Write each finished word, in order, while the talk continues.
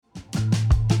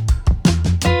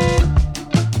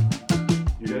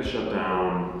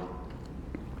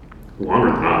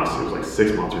longer than us. It was like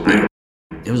 6 months or 9 months.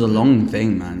 It was a long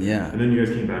thing, man. Yeah. And then you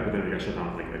guys came back, but then we got shut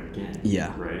down like again.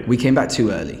 Yeah. Right. We came back too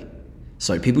early,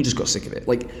 so people just got sick of it.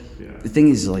 Like, the thing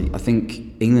is, like, I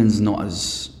think England's not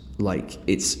as like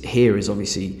it's here is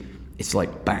obviously it's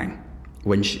like bang.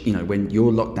 When when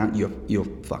you're locked down, you're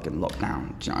fucking locked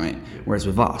down. Do you know what I mean? Whereas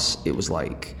with us, it was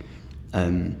like,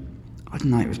 I don't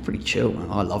know, it was pretty chill, man.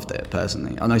 I loved it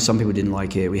personally. I know some people didn't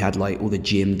like it. We had like all the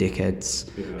gym dickheads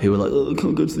who were like, "Oh, I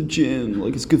can't go to the gym.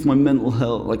 Like, it's good for my mental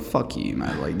health." Like, fuck you,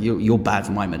 man. Like, you're bad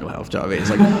for my mental health. Do you know what I mean?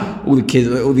 It's like all the kids,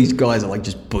 all these guys are like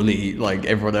just bully like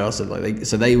everyone else, and like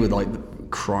so they were like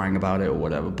crying about it or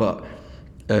whatever. But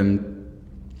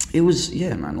it was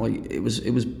man. Like it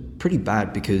was pretty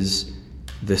bad because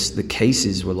the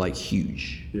cases were like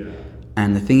huge. Yeah.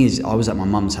 And the thing is, I was at my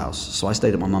mum's house, so I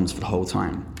stayed at my mum's for the whole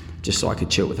time, just so I could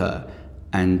chill with her.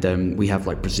 And we have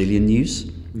like Brazilian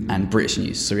news and British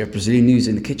news. So we have Brazilian news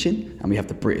in the kitchen, and we have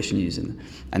the British news and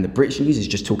the British news is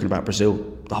just talking about Brazil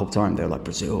the whole time. They're like,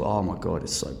 Brazil, oh my god,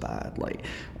 it's so bad. Like,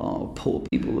 oh, poor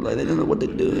people, like they don't know what they're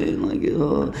doing, like,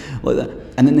 oh, like that.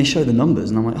 And then they show the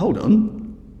numbers, and I'm like, hold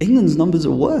on, England's numbers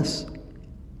are worse.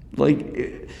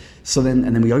 Like, so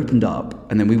then we opened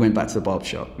up, and then we went back to the barber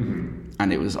shop.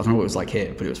 And it was, I don't know what it was like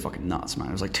here, but it was fucking nuts, man.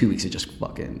 It was like 2 weeks of just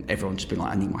fucking, everyone just being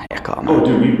like, I need my haircut, man. Oh,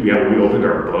 dude, we opened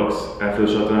our books after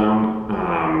the shutdown.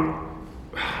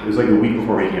 It was like a week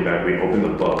before we came back, we opened the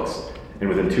books, and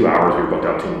within 2 hours, we were booked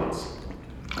out 2 months.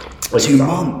 Like 2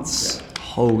 months? Yeah.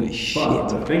 Holy shit. But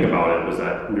the thing about it was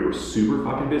that we were super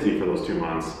fucking busy for those 2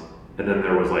 months, and then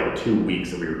there was like 2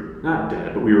 weeks that we were not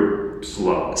dead, but we were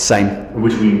slow. Same. In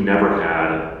which we never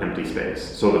had empty space.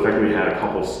 So the fact that we had a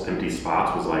couple empty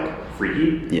spots was like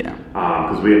freaky. Yeah.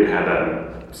 Because we hadn't had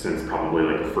that since probably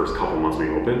like the first couple months we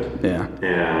opened. Yeah.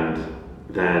 And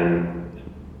then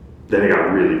it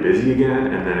got really busy again,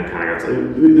 and then it kind of got,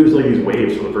 there's like these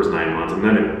waves for the first 9 months, and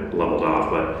then it leveled off.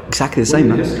 But exactly the same,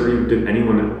 man. History,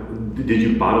 did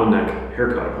you bottleneck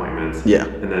haircut appointments? Yeah.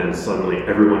 And then suddenly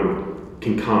everyone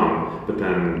can come, but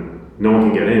then no one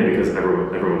can get in because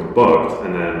everyone's booked,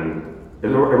 and then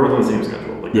everyone's on the same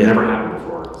schedule. Like, it never happened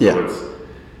before. So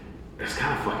it's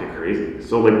kind of fucking crazy.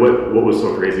 So like, what was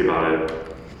so crazy about it?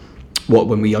 What,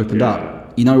 when we opened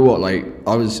up? You know what? Like,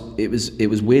 it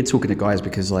was weird talking to guys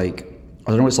because like, I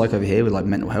don't know what it's like over here with like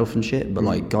mental health and shit, but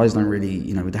like guys don't really,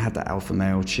 they have that alpha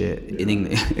male shit in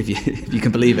England, if you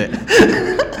can believe it.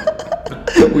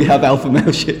 We have alpha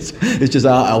male shit. It's just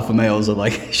our alpha males are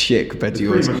like shit compared to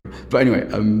yours. But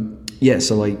anyway,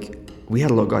 so like we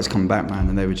had a lot of guys come back, man,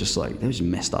 and they were just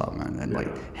messed up, man, and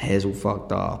like hair's all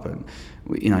fucked up, and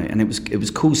and it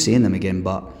was cool seeing them again.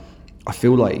 But I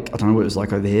feel like, I don't know what it was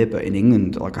like over here, but in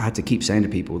England, like I had to keep saying to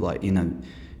people, like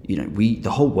the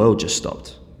whole world just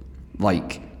stopped.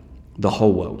 Like the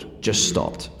whole world just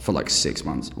stopped for like 6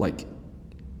 months. Like,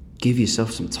 give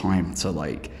yourself some time to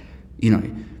like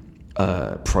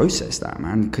process that,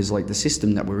 man, because like the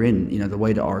system that we're in, the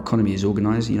way that our economy is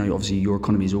organized, obviously your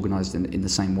economy is organized in the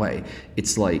same way.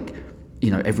 It's like,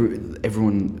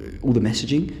 everyone, all the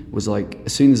messaging was like,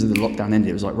 as soon as the lockdown ended,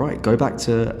 it was like, right, go back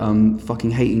to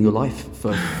fucking hating your life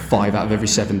for 5 out of every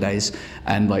 7 days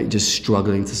and like just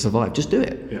struggling to survive. Just do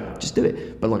it. Yeah. Just do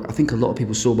it. But like, I think a lot of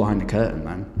people saw behind the curtain,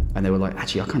 man, and they were like,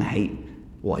 actually, I kind of hate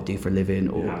what I do for a living.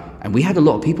 And we had a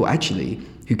lot of people actually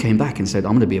who came back and said,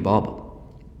 I'm going to be a barber.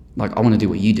 Like, I want to do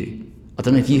what you do. I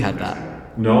don't know if you had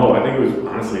that. No, I think it was,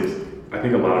 honestly, I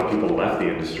think a lot of people left the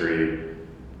industry.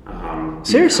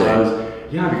 Seriously?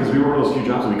 Because we were one of those few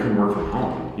jobs that we couldn't work from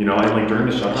home. And like during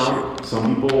the shutdown,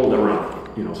 some people that were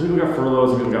on, some people got furloughed,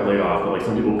 some people got laid off, but like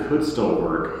some people could still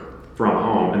work from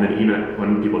home. And then even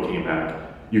when people came back,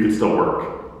 you could still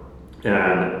work. And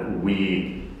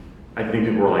I think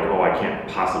people were like, oh, I can't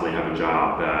possibly have a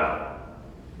job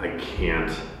that I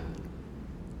can't.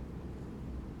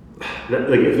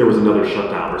 Like if there was another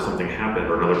shutdown or something happened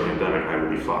or another pandemic, I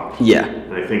would be fucked. Yeah.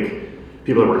 And I think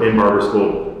people that were in barber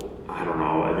school, I don't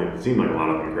know, I think it seemed like a lot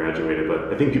of them graduated,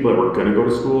 but I think people that were going to go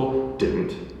to school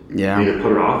didn't. Yeah. They either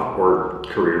put it off or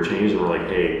career changed and were like,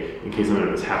 hey, in case something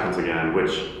like this happens again,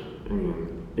 which, I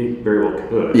mean, it very well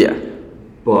could. Yeah.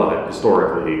 But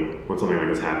historically, when something like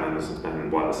this happens, it's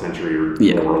been, a century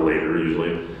or more later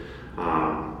usually.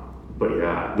 But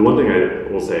yeah, the one thing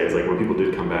I will say is like when people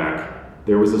did come back,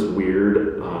 there was this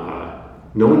weird,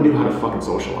 no one knew how to fucking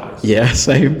socialize. Yeah,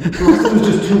 same. It was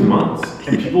just 2 months,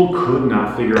 and people could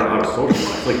not figure out how to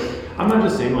socialize. Like, I'm not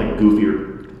just saying like goofy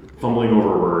or fumbling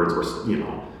over words or,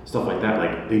 stuff like that.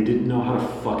 Like, they didn't know how to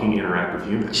fucking interact with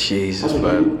humans. Jesus,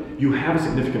 man. You have a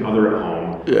significant other at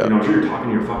home. Yeah. I'm sure you're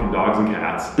talking to your fucking dogs and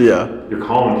cats. Yeah. You're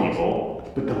calling people.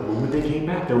 But the moment they came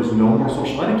back, there was no more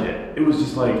social etiquette. It was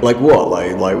just like... Like what?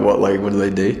 Like what? Like, what do they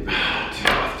do? Off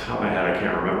the top of my head, I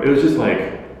can't remember. It was just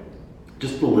like...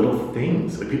 Just the little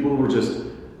things. Like, people were just...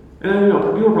 And, you know,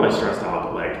 people were probably stressed out,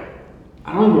 but, like...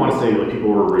 I don't even want to say, like, people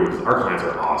were rude. Our clients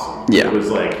are awesome. Yeah. It was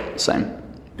like... Same.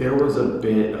 There was a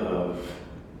bit of...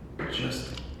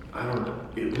 Just... I don't know.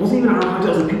 It wasn't even our clients. It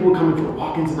was like people would come in for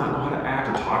walk-ins and not know how to act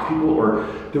or talk to people, or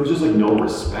there was just like no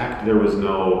respect. There was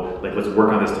no like, let's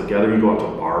work on this together. You go out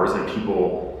to bars and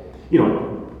people, you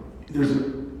know, there's,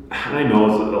 and I know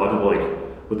a lot of people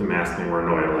like with the mask thing were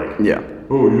annoyed, like, yeah,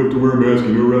 oh, you have to wear a mask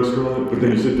in your restaurant, but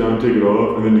then you sit down and take it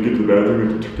off, and then you get to the bathroom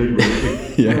and take it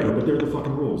off. Yeah, but they're the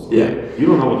fucking rules. Yeah, like, you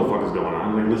don't know what the fuck is going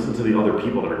on. Like, listen to the other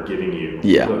people that are giving you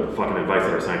the fucking advice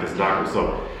that are scientists and doctors.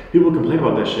 So people complain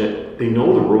about that shit. They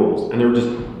know the rules, and they're just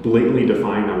blatantly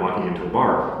defying them walking into a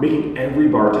bar, making every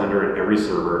bartender and every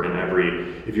server and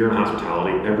if you're in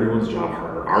hospitality, everyone's job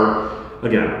harder.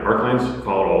 Our clients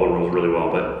followed all the rules really well,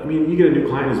 but I mean, you get a new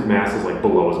client, his mask is like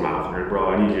below his mouth, and you're like, bro,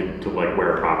 I need you to like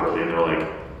wear it properly, and they're like,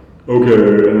 okay,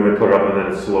 and then they put it up, and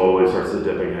then it slowly starts to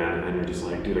dip again, and you're just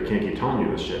like, dude, I can't keep telling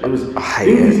you this shit. It was,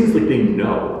 these things like they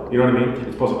know, you know what I mean?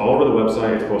 It's posted all over the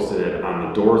website, it's posted on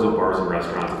the doors of bars and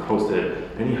restaurants, it's posted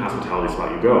any hospitality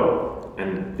spot you go,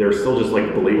 and they're still just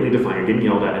like blatantly defying, getting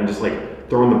yelled at, and just like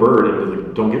throwing the bird, and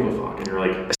like, don't give a fuck, and you're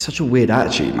like... It's such a weird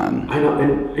attitude, man. I know,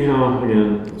 and you know,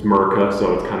 again, it's Murdock,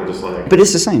 so it's kind of just like... But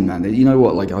it's the same, man. You know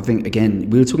what, like, I think, again,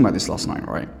 we were talking about this last night,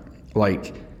 right?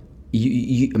 Like,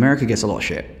 America gets a lot of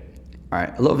shit. All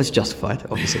right, a lot of it's justified,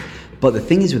 obviously. But the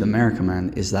thing is with America,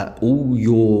 man, is that all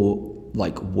your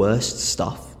like worst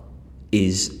stuff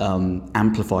is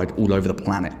amplified all over the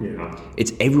planet. Yeah.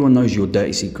 It's everyone knows your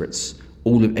dirty secrets.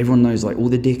 Everyone knows like all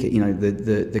the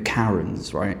the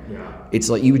Karens, right? Yeah. It's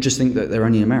like you would just think that they're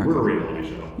only in America. We're a reality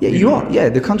show. Yeah, you are. Yeah,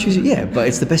 the country's but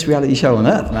it's the best reality show on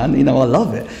earth, man. You know, I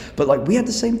love it. But like we had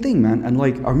the same thing, man. And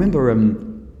like I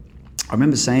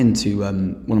remember saying to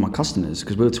one of my customers,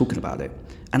 because we were talking about it,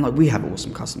 and like we have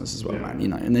awesome customers as well, man, you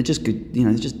know, and they're just good, you know,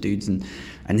 they're just dudes, and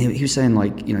he was saying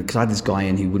like, you know, because I had this guy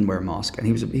in who wouldn't wear a mask, and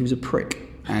he was a prick,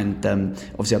 and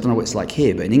obviously I don't know what it's like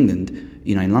here, but in England,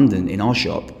 you know, in London, in our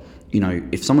shop, you know,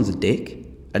 if someone's a dick,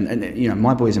 and you know,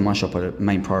 my boys in my shop are the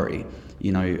main priority,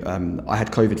 you know, I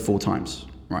had COVID 4 times.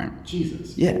 Right.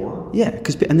 Jesus. Yeah. 4? Yeah.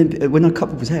 And then when I cut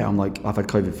people's hair, I'm like, I've had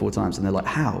COVID 4 times, and they're like,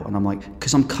 how? And I'm like,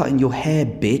 because I'm cutting your hair,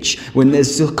 bitch. When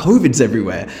there's still COVID's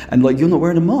everywhere, and like you're not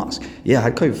wearing a mask. Yeah, I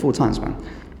had COVID 4 times, man.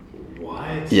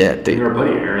 What? Yeah, dude. And our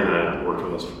buddy Aaron that worked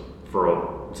with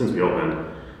us since we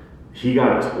opened, he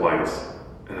got it twice,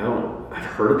 and I've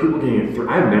heard of people getting it 3.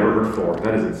 I've never heard 4.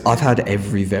 That is insane. I've had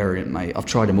every variant, mate. I've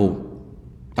tried them all,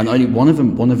 and only one of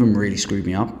them really screwed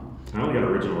me up. I only got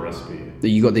original recipe.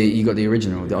 You got the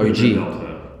original, the OG.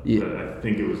 Yeah, I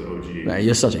think it was OG. Man,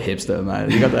 you're such a hipster,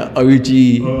 man. You got the OG.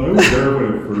 I was there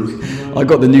when it first came out. I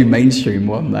got the new mainstream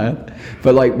one, man.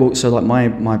 But like, well, so like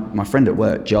my friend at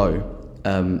work, Joe,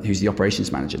 who's the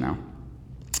operations manager now,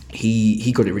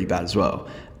 he got it really bad as well.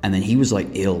 And then he was like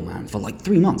ill, man, for like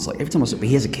 3 months. Like every time I saw, but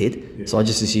he has a kid, so I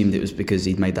just assumed it was because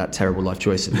he'd made that terrible life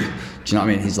choice. And, do you know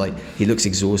what I mean? He's like, he looks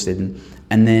exhausted,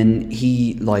 and then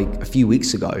he like a few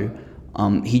weeks ago,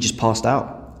 he just passed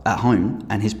out at home,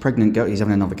 and his pregnant girl, he's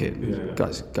having another kid. Yeah.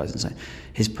 Guy's insane.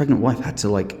 His pregnant wife had to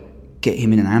like get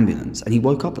him in an ambulance, and he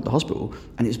woke up at the hospital,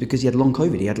 and it was because he had long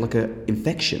COVID. He had like an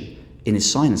infection in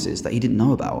his sinuses that he didn't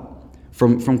know about.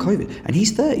 From COVID, and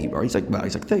he's 30, bro. He's like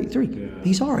 33. Yeah.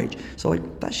 He's our age, so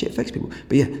like that shit affects people.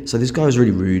 But yeah, so this guy was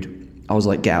really rude. I was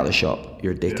like, get out of the shop.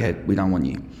 You're a dickhead. Yeah. We don't want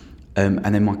you. And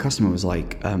then my customer was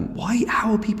like, why?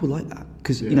 How are people like that?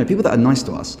 Because you know, people that are nice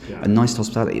to us and nice to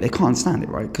hospitality, they can't understand it,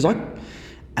 right?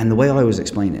 And the way I always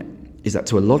explain it is that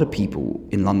to a lot of people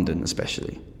in London,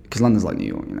 especially, because London's like New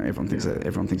York, you know, everyone thinks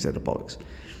they're the bollocks.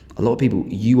 A lot of people,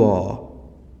 you are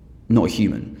not a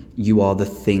human. You are the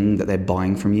thing that they're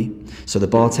buying from you. So the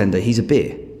bartender, he's a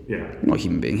beer. Yeah. Not a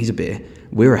human being, he's a beer.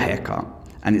 We're a haircut.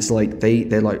 And it's like,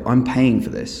 they're like, I'm paying for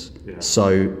this,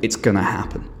 so it's gonna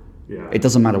happen. Yeah. It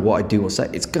doesn't matter what I do or say,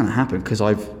 it's gonna happen because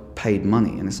I've paid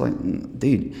money. And it's like,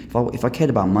 dude, if I cared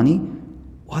about money,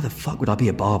 why the fuck would I be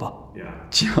a barber? Yeah.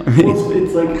 Do you know what I mean? Well,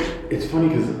 it's like, it's funny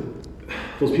because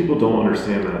those people don't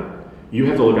understand that you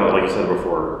have to look out, like you said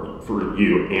before, for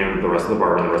you and the rest of the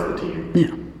bar and the rest of the team.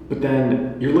 Yeah. But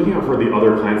then you're looking out for the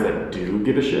other clients that do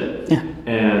give a shit. Yeah.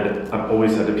 And I've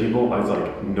always said to people, I was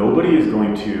like, nobody is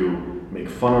going to make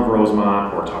fun of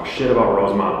Rosemont or talk shit about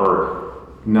Rosemont or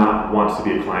not want to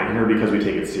be a client here because we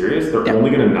take it serious. They're only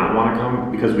going to not want to come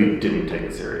because we didn't take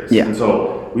it serious. Yeah. And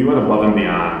so we went above and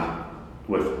beyond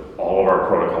with all of our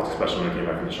protocols, especially when I came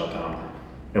back from the shutdown.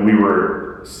 And we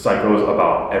were psychos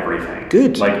about everything.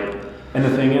 Good. Like, And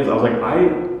the thing is, I was like, I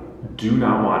do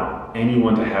not want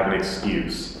anyone to have an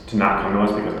excuse to not come to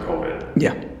us because of COVID.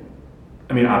 Yeah.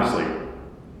 I mean, obviously,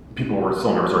 people were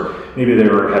still nervous, or maybe they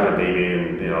were having a baby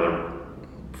and, they're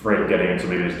afraid of getting it, so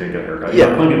maybe they just didn't get a haircut.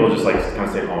 Yeah. Plenty of people just like kind of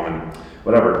stay home and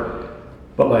whatever.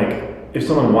 But like, if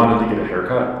someone wanted to get a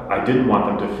haircut, I didn't want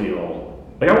them to feel,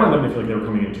 like I wanted them to feel like they were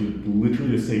coming into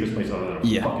literally the safest place other than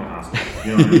a fucking hospital.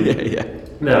 You know what I mean? Yeah.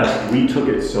 That we took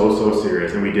it so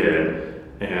serious, and we did.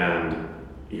 And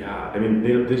yeah, I mean,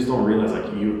 they just don't realize, like,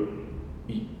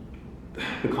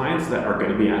 the clients that are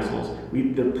going to be assholes,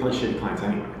 they're probably shitty clients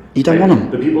anyway. You don't want them.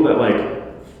 The people that, like,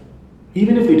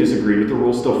 even if they disagree with the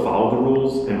rules, still follow the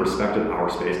rules and respected our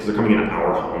space because they're coming in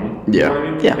our home. Yeah. You know what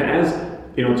I mean? Yeah. And as,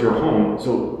 it's your home,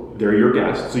 so they're your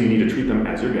guests, so you need to treat them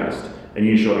as your guest, and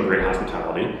you need to show them great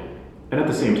hospitality. And at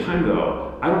the same time,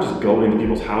 though, I don't just go into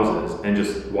people's houses and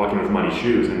just walk in with muddy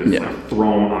shoes and just like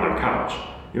throw them on their couch.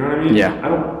 You know what I mean? Yeah. I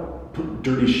don't put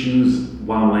dirty shoes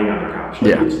while I'm laying on their couch.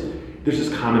 Like, there's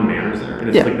just common manners there, and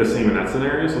it's like the same in that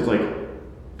scenario. So it's like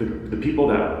the people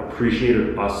that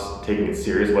appreciated us taking it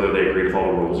serious, whether they agreed with all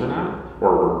the rules or not,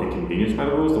 or were inconvenienced by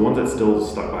the rules, the ones that still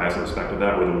stuck by us and respected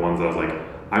that were the ones that I was like,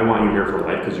 I want you here for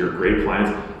life because you're great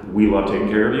clients. We love taking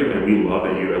care of you, and we love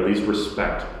that you at least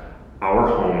respect our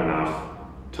home enough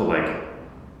to like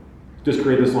just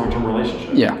create this long-term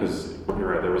relationship. Yeah. Because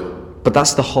you're right, there was a. But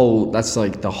that's the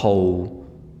whole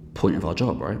point of our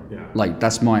job, right? Yeah. Like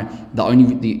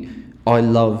I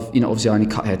love, obviously I only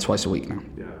cut hair twice a week now.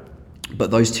 Yeah. But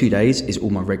those 2 days is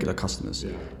all my regular customers.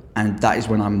 Yeah. And that is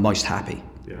when I'm most happy.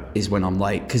 Yeah. Is when I'm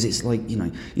like, because it's like,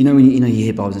 when you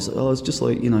hear barbers, it's like, oh, it's just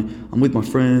like, I'm with my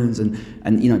friends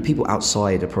and people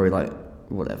outside are probably like,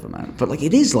 whatever, man. But like,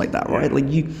 it is like that, right? Like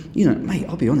mate,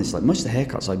 I'll be honest, like most of the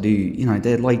haircuts I do,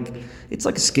 they're like, it's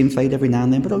like a skin fade every now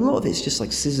and then, but a lot of it's just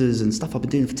like scissors and stuff I've been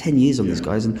doing for 10 years on these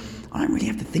guys, and I don't really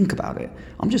have to think about it.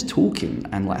 I'm just talking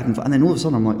and like having fun, and then all of a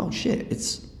sudden I'm like, oh shit,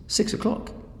 it's 6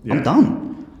 o'clock. I'm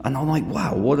done. And I'm like,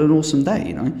 wow, what an awesome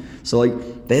day, So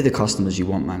like, they're the customers you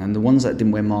want, man. And the ones that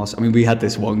didn't wear masks, I mean, we had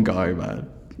this one guy, man,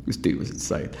 this dude was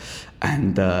insane.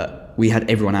 And we had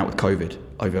everyone out with COVID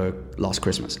over last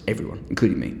Christmas, everyone,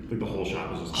 including me. Like the whole shop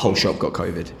was just... Whole shop got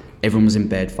COVID. Everyone was in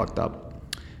bed, fucked up.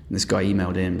 And this guy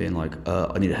emailed in being like,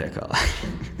 I need a haircut.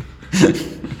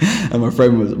 And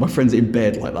my friend's in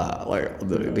bed like that,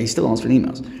 but he's still answering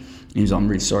emails. And he was like, I'm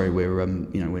really sorry, we're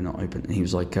not open. And he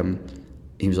was like,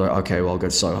 okay, well, I'll go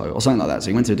to Soho or something like that. So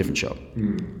he went to a different shop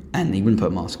and he wouldn't put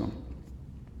a mask on.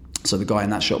 So the guy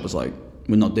in that shop was like,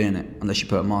 we're not doing it unless you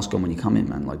put a mask on when you come in,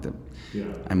 man.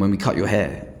 And when we cut your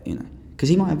hair, because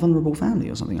he might have vulnerable family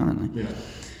or something, I don't know.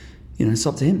 Yeah. It's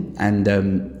up to him.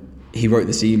 And he wrote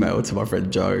this email to my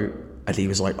friend Joe, and he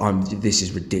was like, this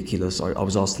is ridiculous. I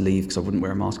was asked to leave because I wouldn't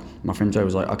wear a mask. My friend Joe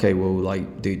was like, okay, well,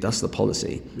 like, dude, that's the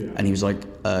policy. Yeah. And he was like,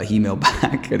 he emailed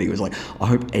back, and he was like, I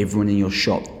hope everyone in your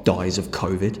shop dies of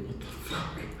COVID.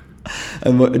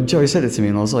 And Joe said it to me,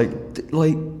 and I was like,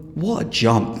 what a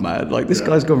jump, man. Like, this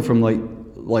guy's gone from I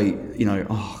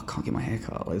can't get my hair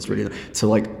cut. Like, it's really,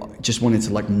 to just wanted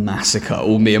to massacre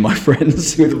all me and my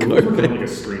friends with COVID. It was kind of like a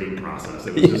screening process.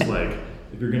 It was just like,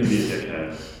 if you're going to be a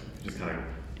dickhead, just kind of.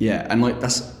 Yeah, and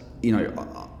that's,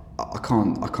 I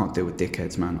can't deal with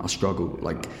dickheads, man. I struggle.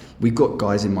 Like, we've got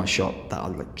guys in my shop that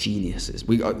are like geniuses.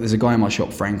 There's a guy in my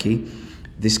shop, Frankie.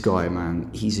 This guy, man,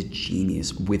 he's a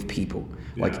genius with people.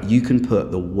 Yeah. Like, you can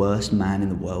put the worst man in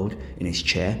the world in his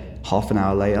chair. Half an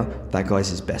hour later, that guy's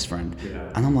his best friend.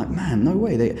 Yeah. And I'm like, man, no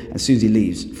way. As soon as he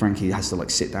leaves, Frankie has to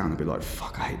sit down and be like,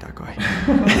 fuck, I hate that guy.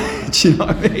 Do you know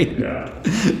what I mean? Yeah.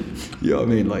 You know what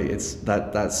I mean? Like, it's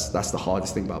that's the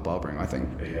hardest thing about barbering, I think.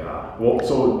 Yeah. Well,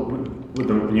 so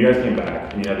when you guys came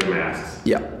back and you had your masks,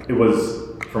 it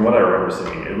was, from what I remember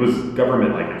seeing, it was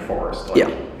government enforced.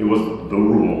 It was the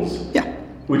rules. Yeah.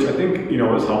 Which I think,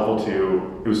 was helpful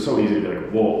too. It was so easy to be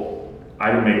like, well,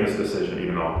 I didn't make this decision,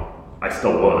 even though I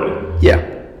still would.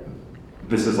 Yeah.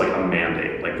 This is a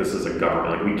mandate. This is a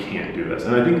government. We can't do this.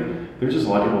 And I think there's just a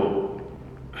lot of people,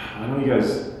 I know you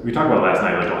guys, we talked about last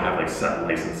night, don't have set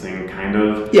licensing kind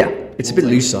of. Yeah, it's a bit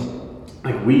looser.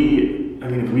 If we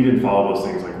didn't follow those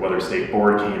things, whether state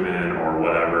board came in or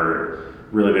whatever,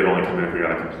 really they'd only come in if we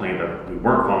got a complaint that we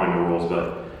weren't following the rules.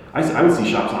 But I would see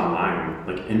shops online,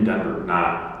 in Denver,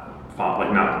 not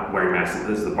wearing masks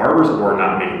as the barbers or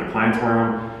not making the clients wear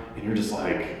them, and you're just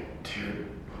like, dude,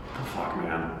 the fuck,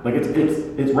 man.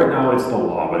 It's right now, it's the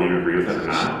law, whether you agree with it or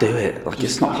not. Just do it.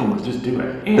 It's not hard. Just do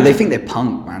it. But they think they're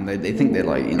punk, man. They think they're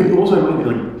It also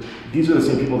reminds me, these are the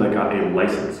same people that got a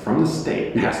license from the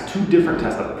state, passed 2 different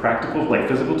tests, a practical,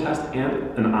 physical test,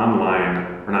 and an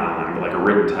online, or not online, but a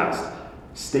written test.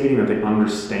 stating that they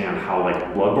understand how like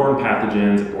bloodborne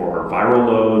pathogens or viral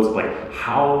loads, like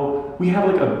how we have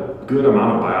like a good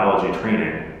amount of biology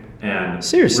training. And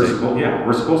seriously,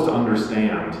 we're supposed to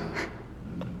understand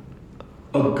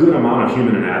a good amount of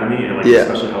human anatomy and like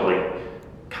especially how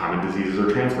like common diseases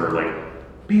are transferred,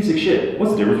 like basic shit.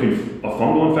 What's the difference between a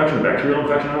fungal infection, a bacterial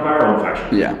infection, and a viral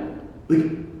infection? Yeah.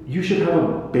 Like, you should have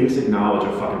a basic knowledge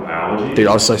of fucking biology. Dude,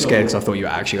 I was so scared because I thought you were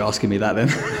actually asking me that then.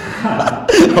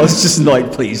 I was just like,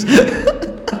 please.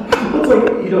 It's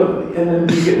like, you know, and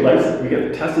then we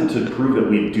get tested to prove that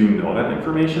we do know that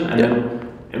information, and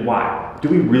and why? Do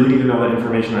we really need to know that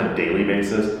information on a daily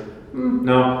basis?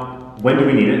 No. When do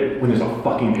we need it? When there's a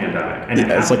fucking pandemic. And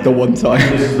it's like the one time.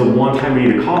 And this is the one time we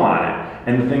need to call on it.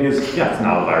 And the thing is, it's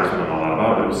not a virus, we don't know a lot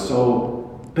about it. It was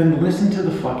so, then listen to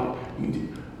the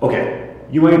fucking, okay,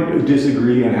 you might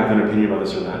disagree and have an opinion about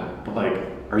this or that, but like,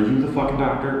 are you the fucking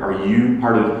doctor? Are you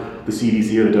part of the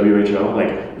CDC or the WHO?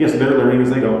 Like, yes, they're learning as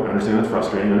they go. I understand that's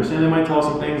frustrating. I understand they might tell us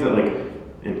some things that like,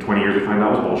 in 20 years we find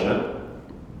out was bullshit.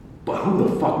 But who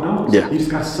the fuck knows? Yeah. You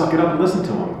just gotta suck it up and listen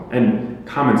to them. And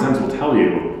common sense will tell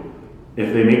you,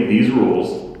 if they make these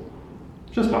rules,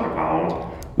 just fucking follow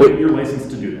them. Well, you're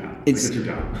licensed to do that. It's your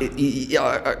job.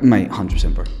 Mate,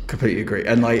 100%, bro. Completely agree.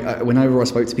 And like, whenever I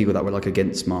spoke to people that were like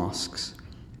against masks,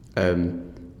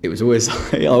 it was always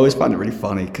like, I always found it really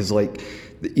funny because like,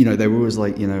 you know, they were always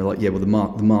like, you know, like, yeah, well,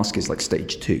 the mask is like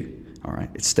stage 2. All right,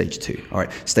 it's stage 2. All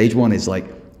right, stage 1 is like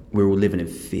we're all living in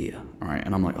fear. All right,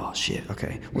 and I'm like, oh shit,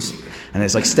 okay. And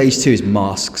it's like stage 2 is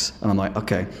masks, and I'm like,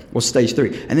 okay, what's stage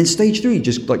 3? And then stage 3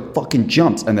 just like fucking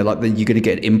jumps, and they're like, you're gonna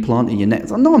get an implant in your neck.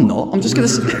 It's like, no, I'm not. I'm just gonna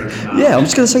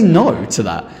say no to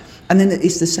that. And then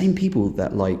it's the same people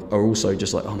that like are also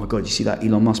just like, oh my god, you see that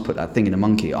Elon Musk put that thing in a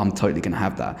monkey? I'm totally gonna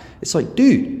have that. It's like,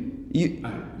 dude,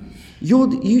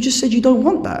 you just said you don't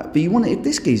want that, but you want it if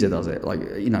this geezer does it. Like,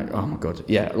 you know, oh my god,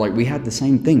 yeah. Like we had the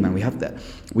same thing, man. We have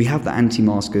the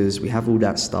anti-maskers, we have all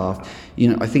that stuff.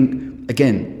 You know, I think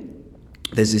again,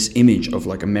 there's this image of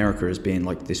like America as being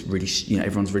like this really, you know,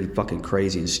 everyone's really fucking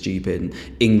crazy and stupid, and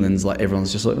England's like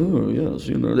everyone's just like, oh yes,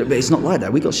 you know. But it's not like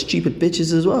that. We got stupid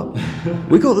bitches as well.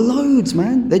 We got loads,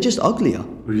 man. They're just uglier.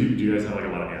 Do you guys have like a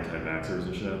lot of anti-vaxxers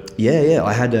and shit? Yeah.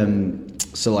 I had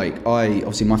so like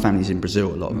obviously my family's in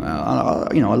Brazil a lot.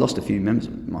 I lost a few members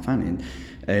of my family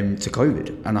to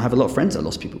COVID, and I have a lot of friends that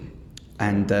lost people.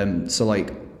 And so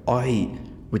like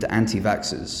with the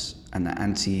anti-vaxxers and the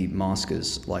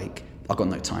anti-maskers, like I got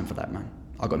no time for that, man.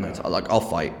 I got no time. Like I'll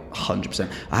fight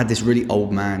 100%. I had this really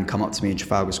old man come up to me in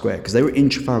Trafalgar Square because they were in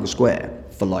Trafalgar Square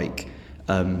for like,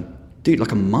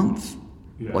 like a month.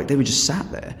 Yeah. Like they were just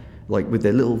sat there. Like with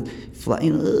their little flat,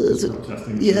 you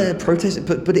know, protesting,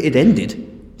 but it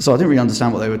ended. So I didn't really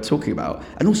understand what they were talking about.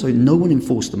 And also, no one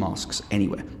enforced the masks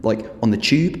anywhere. Like on the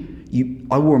tube,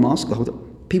 I wore a mask the whole time.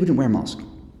 People didn't wear a mask,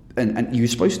 and you were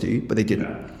supposed to, but they didn't.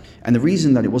 Yeah. And the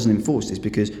reason that it wasn't enforced is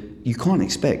because you can't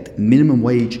expect minimum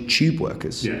wage tube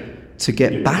workers to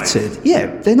get battered. Yeah,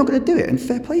 they're not going to do it, and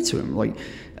fair play to them. Like,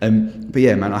 but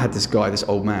yeah, man, I had this guy, this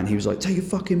old man. He was like, "Take your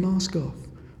fucking mask off."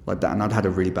 Like that, and I'd had a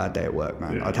really bad day at work,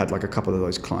 man. Yeah. I'd had like a couple of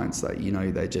those clients that, you know,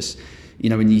 they're just, you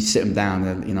know, when you sit them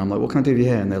down, you know, I'm like, what can I do with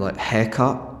your hair? And they're like,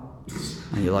 haircut.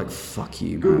 And you're like, fuck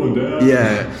you, man. Good one, Dad.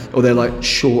 Yeah. Or they're like,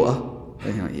 shorter.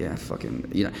 And you're like, yeah, fucking,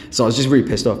 you know. So I was just really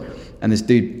pissed off. And this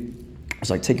dude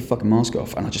was like, take your fucking mask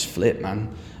off. And I just flipped,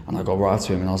 man. And I got right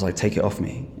to him and I was like, take it off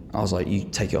me. I was like, you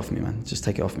take it off me, man. Just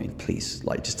take it off me, please.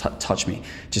 Like, just touch me.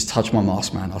 Just touch my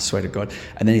mask, man. I swear to God.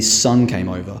 And then his son came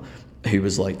over, who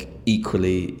was like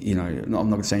equally, you know, I'm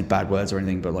not gonna say any bad words or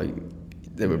anything, but like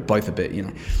they were both a bit, you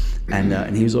know.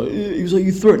 And he was like,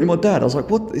 you threatening my dad. I was like,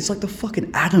 what? It's like the fucking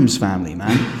Addams family,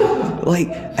 man. Like,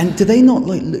 and do they not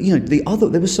like, you know,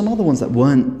 there were some other ones that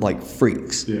weren't like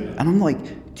freaks. Yeah. And I'm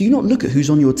like, do you not look at who's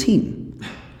on your team?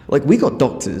 Like, we got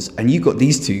doctors, and you got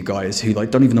these two guys who like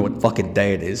don't even know what fucking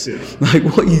day it is. Yeah. Like,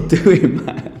 what are you doing,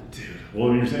 man? Dude,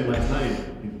 well, you were saying last night,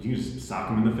 you just sock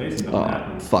them in the face and don't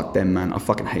happen. Fuck them, man. I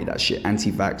fucking hate that shit.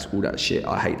 Anti-vax, all that shit.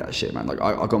 I hate that shit, man. Like,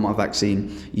 I got my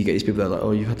vaccine. You get these people that are like,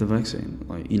 oh, you had the vaccine.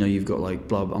 Like, you know, you've got like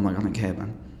blah, blah. I'm like, I don't care,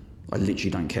 man. I literally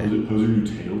don't care. How's your new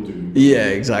tail doing? Yeah,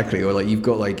 exactly. Or like, you've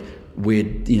got like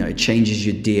weird, you know, it changes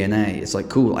your DNA. It's like,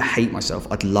 cool, I hate myself.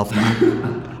 I'd love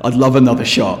that. I'd love another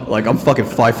shot. Like, I'm fucking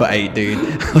 5'8", dude.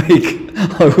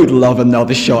 Like, I would love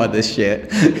another shot at this shit.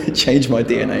 Change my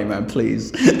DNA, man,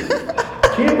 please.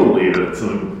 I can't believe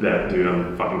that dude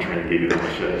on fucking train gave you that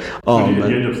much shit. Oh, so man.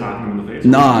 You end up smacking him in the face?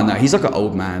 No, he's like an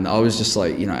old man. I was just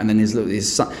like, you know, and then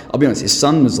his son, I'll be honest, his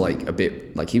son was like a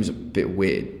bit, like he was a bit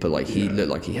weird, but like he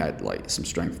looked like he had like some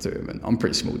strength to him, and I'm a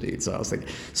pretty small dude, so I was like,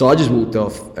 so I just walked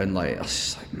off, and like, I was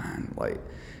just like, man, like,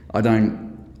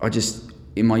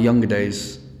 in my younger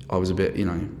days, I was a bit,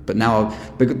 but now,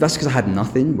 but that's because I had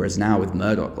nothing. Whereas now with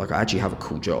Murdock, like, I actually have a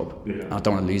cool job. Yeah. I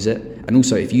don't want to lose it. And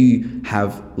also, if you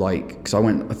have, like, because I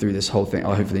went through this whole thing.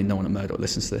 Hopefully no one at Murdock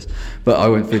listens to this, but I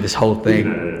went through this whole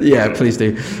thing. Yeah, please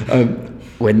do.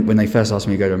 When they first asked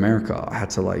me to go to America, I had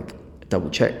to like double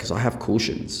check because I have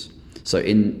cautions. So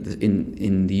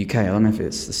in the UK, I don't know if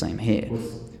it's the same here.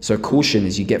 So a caution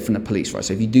is you get from the police, right?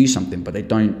 So if you do something, but they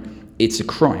don't, it's a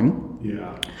crime.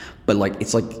 Yeah. But like,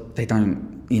 it's like they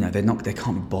don't, they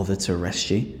can't be bothered to arrest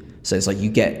you. So it's like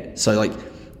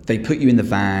they put you in the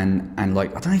van and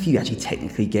like, I don't know if you actually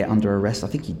technically get under arrest. I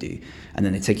think you do. And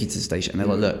then they take you to the station and they're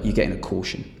like, look, you're getting a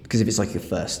caution. Because if it's like your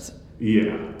first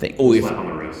thing, or if, on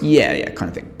the wrist. Yeah, kind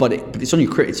of thing. But it's on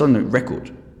it's on the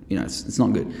record. It's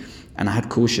not good. And I had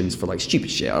cautions for like stupid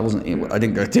shit. I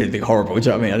didn't go do anything horrible. Do you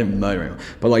know what I mean? I didn't murder anyone,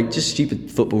 but like just stupid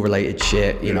football related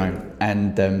shit, you know.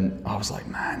 And I was like,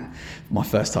 man, my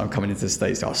first time coming into the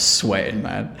States, I was sweating,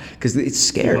 man, because it's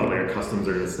scary. Like customs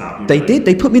are gonna stop you. They did.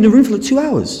 They put me in a room for like 2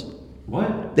 hours.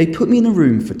 What? They put me in a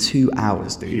room for 2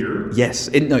 hours, dude. Here? Yes.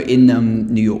 In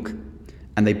New York.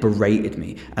 And they berated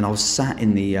me, and I was sat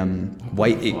in the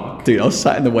waiting. Dude, I was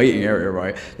sat in the waiting area,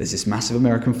 right? There's this massive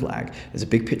American flag. There's a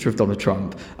big picture of Donald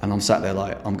Trump, and I'm sat there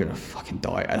like, I'm gonna fucking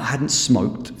die. And I hadn't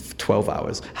smoked for 12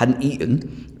 hours, hadn't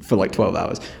eaten for like 12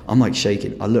 hours. I'm like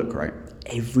shaking. I look, right?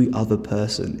 Every other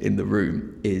person in the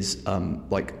room is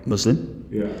like Muslim.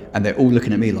 Yeah. And they're all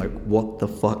looking at me like, what the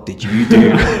fuck did you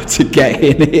do to get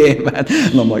in here, man?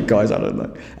 And I'm like, guys, I don't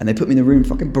know. And they put me in the room,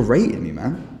 fucking berating me,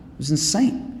 man. It was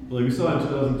insane. Like, we saw in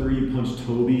 2003, you punched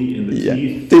Toby in the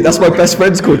teeth. Dude, that's my best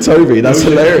friend's called Toby. That's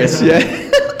hilarious, yeah.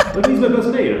 Like, he's my best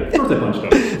mate. Of course I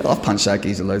punched him. I've punched that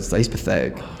geezer loads of days. He's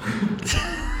pathetic.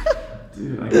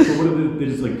 Dude, so what did they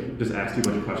just ask you a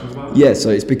bunch of questions about? Yeah, so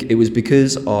it was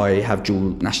because I have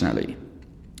dual nationality.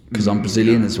 Because I'm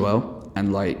Brazilian as well.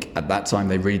 And, like, at that time,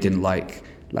 they really didn't like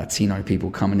Latino people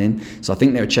coming in. So I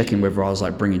think they were checking whether I was,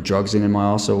 like, bringing drugs in my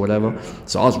arse or whatever.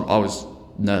 So I was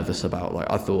nervous about, like,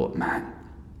 I thought, man,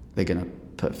 they're gonna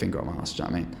put a finger on my ass, do you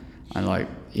know what I mean? And like,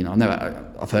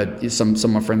 I've heard some of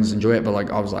my friends enjoy it, but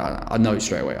like I was like, I know it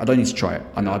straight away. I don't need to try it.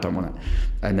 I know I don't want it.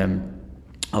 And then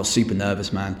I was super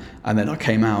nervous, man. And then I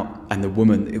came out, and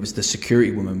it was the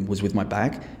security woman was with my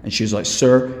bag, and she was like,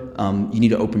 "Sir, you need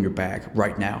to open your bag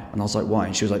right now." And I was like, "Why?"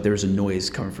 And she was like, "There is a noise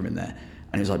coming from in there."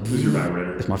 And it was like, "Who's your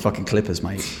vibrator?" It's my fucking clippers,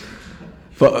 mate.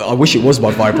 But I wish it was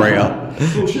my vibrator.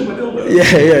 Oh shit, my dildo.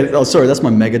 Yeah. Oh, sorry, that's my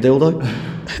mega dildo.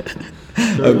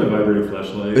 That's my vibrating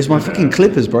flashlight. It was my fucking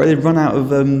clippers, bro. They've run out of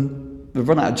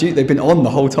juice. They've been on the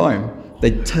whole time.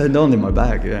 They turned on in my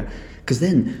bag, yeah. Because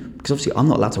obviously I'm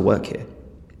not allowed to work here.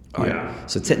 Right? Yeah.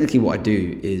 So technically what I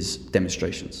do is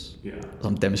demonstrations. Yeah.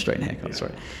 I'm demonstrating haircuts,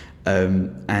 right?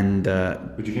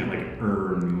 But you can't like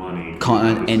earn money.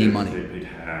 Can't earn any money. They pay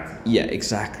tax. Yeah,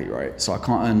 exactly, right. So I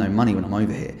can't earn no money when I'm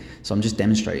over here. So I'm just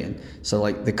demonstrating. So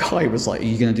like the guy was like, "Are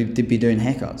you gonna be doing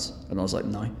haircuts?" And I was like,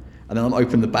 "No." And then I'm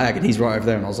opening the bag, and he's right over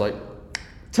there, and I was like,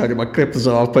 turning my clippers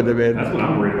off, putting them in. That's what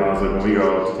I'm worried about. Is like when we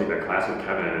go to take that class with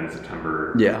Kevin in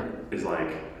September. Yeah. Is like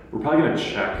we're probably gonna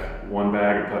check one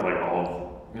bag and put like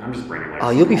I'm just bringing like. Oh,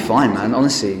 you'll be fine, man.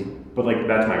 Honestly. But like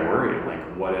that's my worry.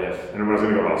 Like, what if? And when I was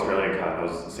gonna go to Australia cut, that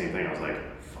was the same thing. I was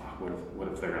like, fuck. What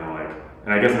if they're gonna like?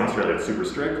 And I guess in Australia it's super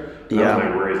strict. But yeah.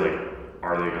 My worry is like,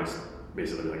 are they gonna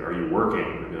basically be like, are you working?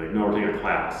 And be like, no, we're taking a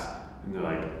class. And they're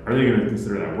like, are they going to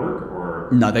consider that work or?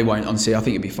 No, they won't. Honestly, I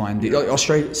think it'd be fine.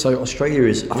 Australia is.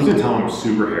 I was going to tell them I'm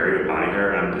super hairy with body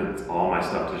hair, and it's all my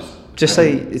stuff to just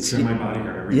say it's my body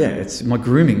hair. Every yeah, day. It's my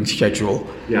grooming schedule.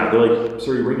 Yeah, they're like,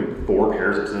 so you're bringing 4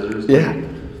 pairs of scissors? Yeah.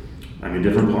 I mean,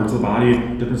 different parts of the body,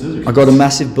 different scissors. I got a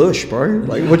massive bush, bro.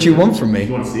 Like, what do you want from me?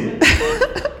 You want to see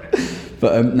it?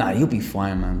 But nah, you'll be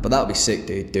fine, man. But that would be sick,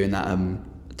 dude. Doing that.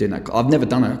 I've never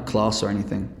done a class or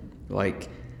anything. Like.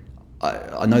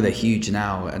 I know they're huge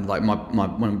now, and like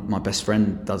my best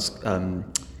friend does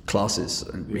classes,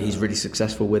 and he's really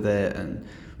successful with it. And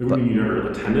but you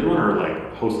never attended one or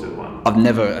like hosted one? I've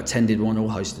never attended one or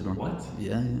hosted one. What?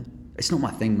 Yeah. It's not my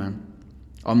thing, man.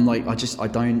 I'm like I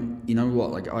don't. You know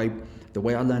what? Like the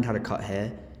way I learned how to cut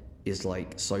hair is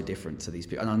like so different to these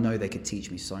people, and I know they could teach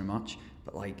me so much,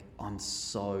 but like I'm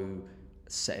so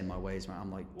set in my ways, man.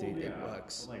 I'm like, dude, it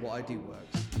works. Like, what I do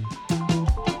works.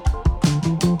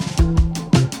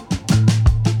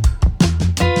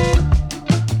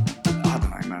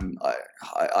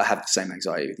 I have the same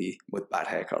anxiety with bad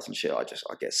haircuts and shit. I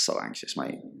get so anxious,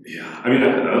 mate. Yeah, I mean, I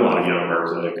know a lot of young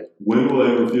barbers are like, when will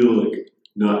I ever feel like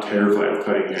not terrified of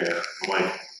cutting hair? I'm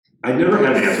like, I never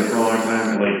had an answer for a long time,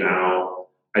 and like now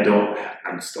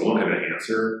I still don't have an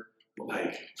answer. But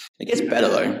like, it gets better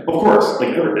though. Of course, like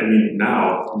I mean,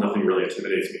 now nothing really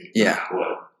intimidates me. Yeah.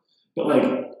 But like,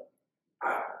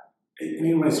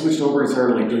 when I switched over and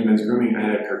started like doing men's grooming, I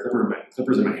had a pair of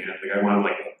clippers in my hand. Like I wanted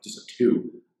like just a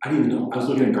 2. I didn't even know. I was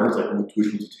looking at guards like, which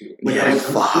one's a 2? Like, yeah, I was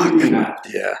completely mad.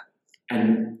 Yeah.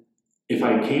 And if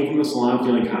I came from the salon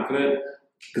feeling confident,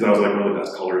 because I was like one of the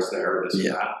best colorists there, this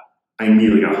or that, I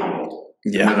immediately got humbled.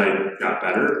 Yeah. And then I got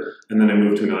better, and then I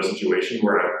moved to another situation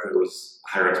where there was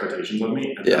higher expectations of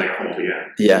me, and then I got humbled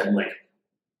again. Yeah. And like,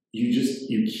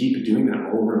 you keep doing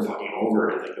that over and fucking over,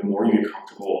 and like the more you get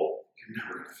comfortable, you're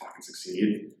never gonna fucking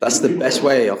succeed. That's the best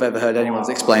way I've ever heard anyone's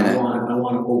explain it. I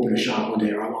want to open a shop one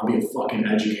day, or I want to be a fucking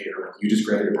educator. Like you just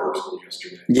graduated barber school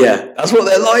yesterday. Yeah, that's what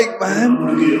they're like, man. I'm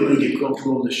gonna get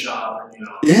comfortable in the shop,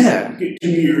 and get 2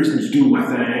 years and just do my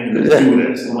thing, and then do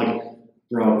this. And I'm like,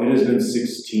 bro, it has been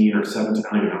 16 or 17,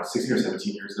 I don't even know, 16 or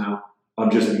 17 years now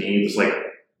of just me just like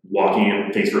walking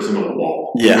in face first into the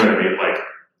wall. Yeah. You know what I mean? Like,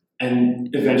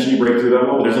 and eventually you break through that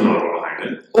wall, there's another one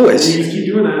behind it. Always. And you just keep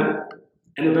doing that,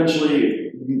 and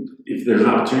eventually, if there's an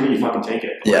opportunity, you fucking take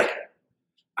it. But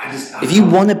if you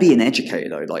want to be an educator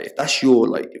though, like if that's your,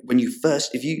 like when you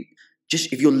first,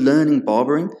 if you're learning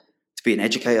barbering to be an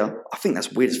educator, I think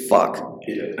that's weird as fuck.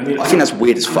 Yeah. I think that's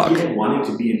weird as fuck.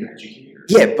 Wanting to be an educator.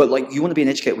 Yeah, but like you want to be an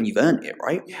educator when you've earned it,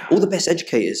 right? Yeah. All the best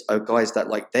educators are guys that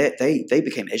like they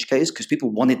became educators because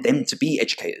people wanted them to be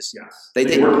educators. Yes.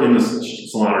 They work in the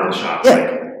salon or the shop,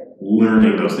 like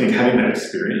learning those things, having that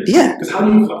experience. Yeah. Because how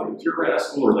do you fucking, if you're at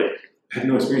school or like have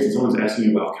no experience and someone's asking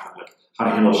you about kind of like how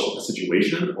to handle a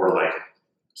situation or like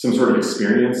some sort of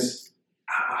experience,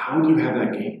 how do you have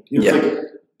that game? You know, it's like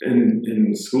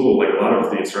in school, like a lot of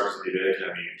the instructors at the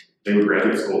academy, they would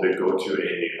graduate school, they'd go to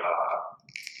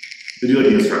they do like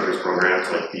the instructors program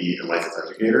to like be a licensed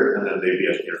educator, and then they'd be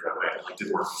educators right away. And like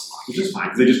didn't work in the salon, which is fine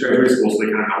because they just graduated school, so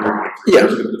they kind of know what they're going through.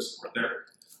 There's a good bit of support there.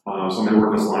 So I'm going to work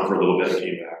in the salon for a little bit and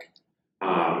came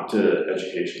back to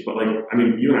education. But like, I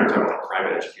mean, you and I are talking about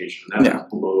private education, and that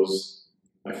blows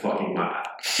my fucking mind.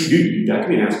 Dude, that can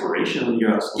be an aspiration when you get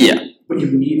out of school. Yeah. But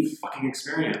you need fucking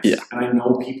experience. Yeah. And I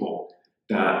know people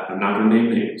that I'm not going to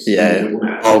name names. Yeah.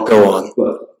 Oh, go on.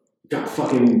 But got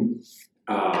fucking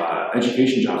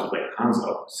education jobs with like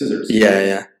Hanzo, scissors.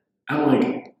 Yeah. I'm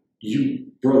like,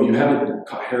 you haven't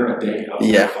cut hair a day out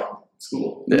of fucking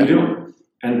school. What are you doing?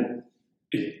 And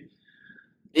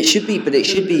it should be, but it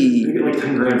should be. You get like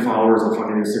 10 grand followers on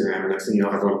fucking Instagram, and next thing you know,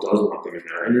 everyone does something in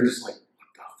there, and you're just like, what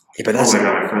the fuck? Yeah, but that's oh my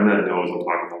god, my friend that knows I'm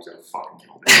talking about is gonna fucking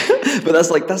kill me. But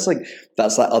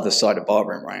that's that other side of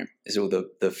barbering, right? Is all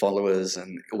the followers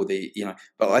and all the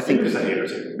But I think just a hater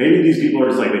too. Maybe these people are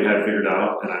just like they had it figured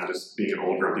out, and I'm just being an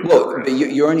old grumpy. Well, but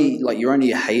you're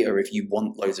only a hater if you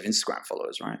want loads of Instagram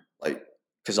followers, right? Like,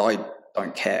 because I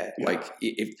don't care. Yeah. Like,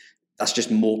 if that's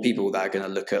just more people that are going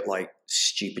to look at like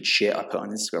stupid shit I put on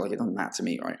Instagram. Like, it doesn't matter to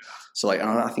me, right? So like, and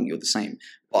I think you're the same.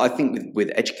 But I think with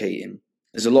educating,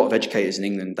 there's a lot of educators in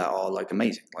England that are like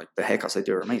amazing. Like the haircuts they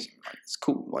do are amazing. Like, it's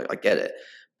cool. Like I get it.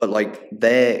 But like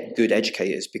they're good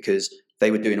educators because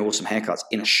they were doing awesome haircuts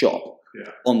in a shop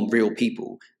on real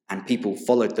people, and people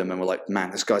followed them and were like, "Man,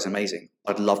 this guy's amazing.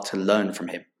 I'd love to learn from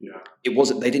him." Yeah. It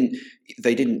wasn't. They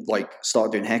didn't like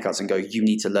start doing haircuts and go, "You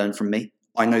need to learn from me.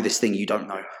 I know this thing you don't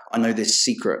know. I know this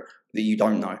secret that you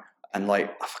don't know." And like,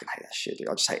 I fucking hate that shit, dude.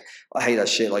 I hate that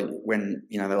shit. Like when,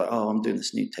 they're like, "Oh, I'm doing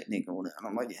this new technique and all that." And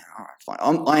I'm like, yeah, all right,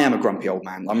 fine. I am a grumpy old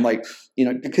man. I'm like,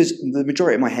 because the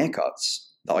majority of my haircuts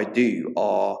that I do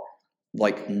are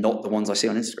like not the ones I see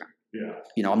on Instagram.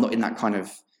 Yeah. I'm not in that kind of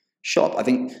shop. I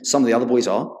think some of the other boys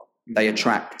are. They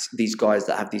attract these guys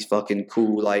that have these fucking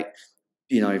cool, like,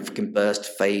 fucking burst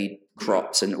fade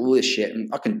crops and all this shit. And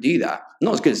I can do that.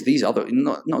 Not as good as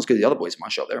not as good as the other boys in my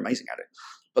shop. They're amazing at it.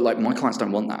 But like my clients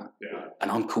don't want that. Yeah. And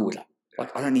I'm cool with that.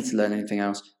 Like I don't need to learn anything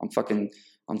else. I'm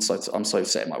so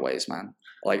set in my ways, man.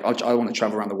 Like I want to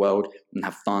travel around the world and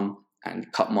have fun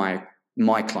and cut my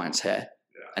clients' hair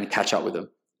and catch up with them.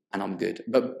 And I'm good.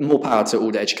 But more power to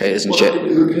all the educators and shit. What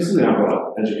pisses me off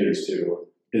about educators too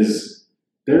is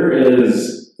there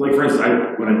is, like, for instance,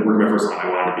 when I worked my first time,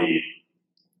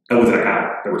 I was that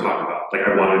guy that we're talking about. Like,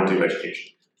 I wanted to do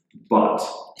education. But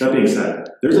that being said,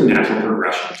 there's a natural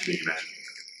progression to being an educator.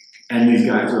 And these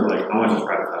guys are like, I want to just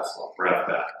private festival right off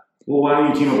the bat. Well, why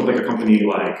don't you team up with like a company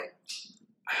like,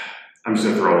 I'm just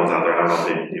going to throw ones out there. I don't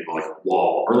know if they, like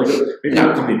Wall or like maybe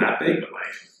not a company that big, but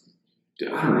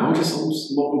like, I don't know, just some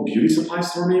local beauty supply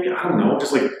store maybe. I don't know.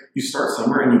 Just like you start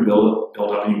somewhere and you build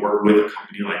up and you work with a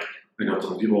company like, I know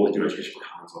some people that do education for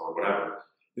Hanzo or whatever.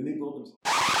 Then they build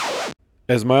themselves.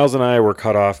 As Miles and I were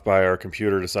cut off by our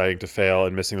computer deciding to fail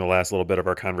and missing the last little bit of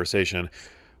our conversation,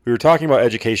 we were talking about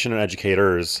education and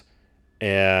educators,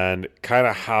 and kind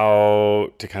of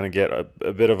how to kind of get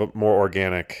a bit of a more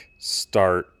organic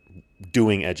start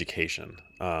doing education.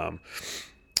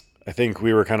 I think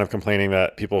we were kind of complaining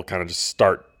that people kind of just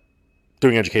start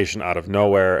doing education out of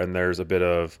nowhere, and there's a bit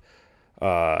of,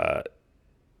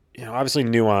 obviously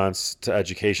nuance to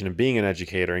education and being an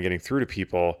educator and getting through to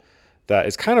people that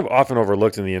is kind of often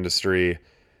overlooked in the industry.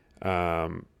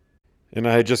 And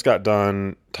I had just got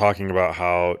done talking about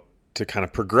how to kind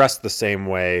of progress the same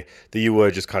way that you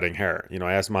would just cutting hair.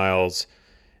 I asked Miles,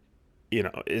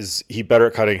 is he better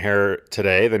at cutting hair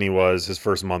today than he was his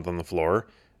first month on the floor?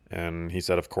 And he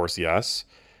said, of course, yes.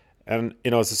 And,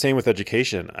 it's the same with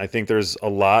education. I think there's a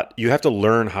lot, you have to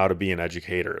learn how to be an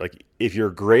educator. Like, if you're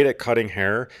great at cutting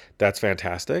hair, that's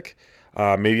fantastic.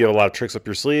 Maybe you have a lot of tricks up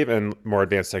your sleeve and more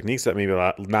advanced techniques that maybe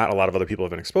not a lot of other people have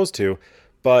been exposed to,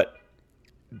 but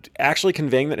actually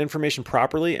conveying that information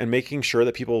properly and making sure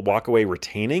that people walk away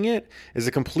retaining it is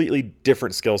a completely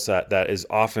different skill set that is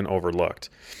often overlooked.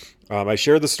 I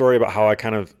shared the story about how I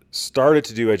kind of started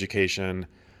to do education,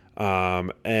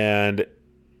 and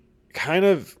kind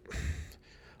of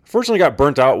fortunately got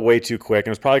burnt out way too quick. And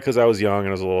it was probably because I was young and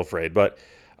I was a little afraid. But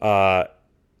I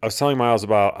was telling Miles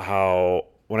about how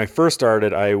when I first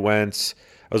started, I was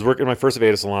working in my first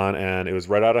Aveda salon, and it was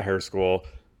right out of hair school.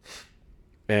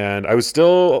 And I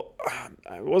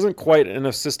wasn't quite an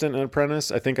assistant and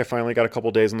apprentice. I think I finally got a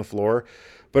couple days on the floor,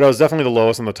 but I was definitely the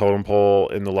lowest on the totem pole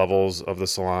in the levels of the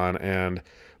salon.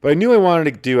 But I knew I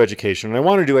wanted to do education, and I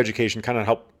wanted to do education kind of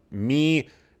help me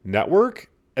network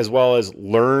as well as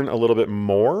learn a little bit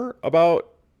more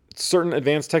about certain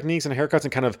advanced techniques and haircuts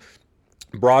and kind of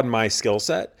broaden my skill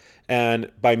set.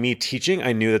 And by me teaching,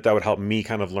 I knew that would help me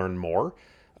kind of learn more.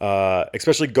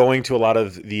 Especially going to a lot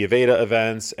of the Aveda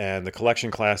events and the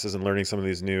collection classes and learning some of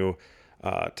these new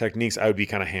techniques, I would be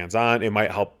kind of hands-on. It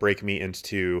might help break me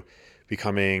into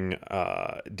becoming,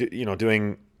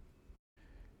 doing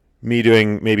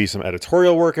maybe some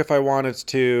editorial work if I wanted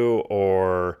to,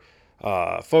 or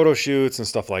photo shoots and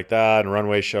stuff like that, and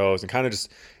runway shows, and kind of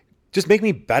just make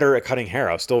me better at cutting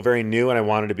hair. I was still very new, and I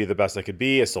wanted to be the best I could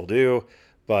be. I still do,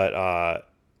 but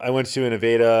I went to an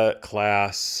Aveda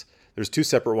class. There's two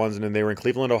separate ones, and they were in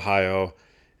Cleveland, Ohio,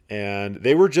 and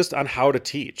they were just on how to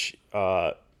teach.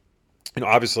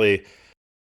 Obviously,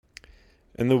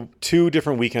 and the two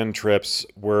different weekend trips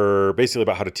were basically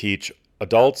about how to teach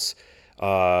adults,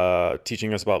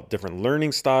 teaching us about different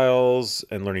learning styles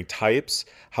and learning types,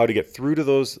 how to get through to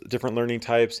those different learning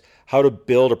types, how to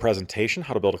build a presentation,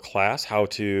 how to build a class, how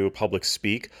to public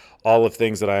speak, all of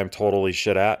things that I am totally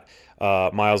shit at.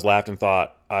 Miles laughed and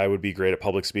thought I would be great at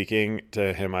public speaking.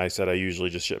 To him, I said I usually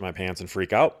just shit my pants and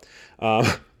freak out.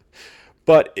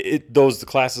 But the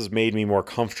classes made me more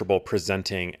comfortable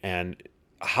presenting and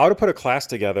how to put a class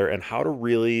together and how to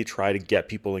really try to get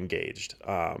people engaged.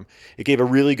 It gave a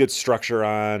really good structure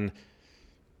on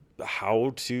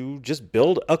how to just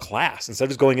build a class. Instead of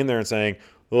just going in there and saying,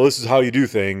 well, this is how you do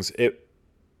things, it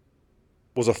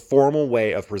was a formal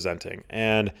way of presenting.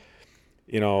 And,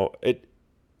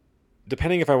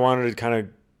 depending if I wanted to kind of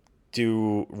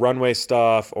do runway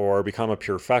stuff or become a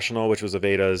professional, which was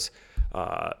Aveda's,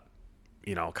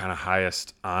 kind of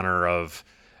highest honor of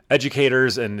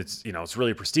educators, and it's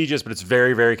really prestigious, but it's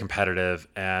very, very competitive,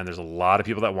 and there's a lot of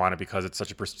people that want it because it's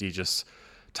such a prestigious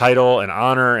title and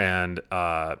honor. And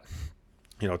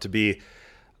to be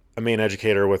a main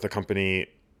educator with a company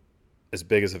as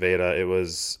big as Aveda, it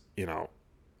was,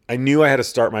 I knew I had to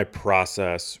start my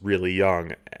process really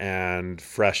young and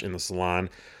fresh in the salon.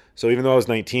 So even though I was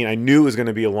 19, I knew it was going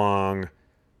to be a long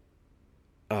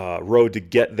road to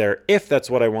get there if that's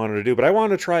what I wanted to do. But I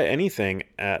wanted to try anything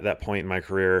at that point in my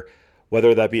career,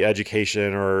 whether that be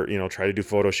education or, try to do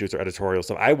photo shoots or editorial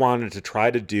stuff. I wanted to try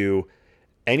to do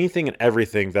anything and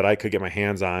everything that I could get my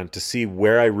hands on to see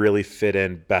where I really fit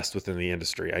in best within the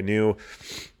industry. I knew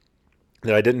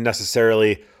that I didn't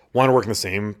necessarily want to work in the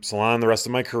same salon the rest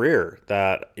of my career,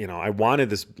 that, I wanted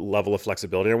this level of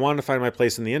flexibility. I wanted to find my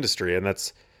place in the industry.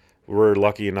 And we're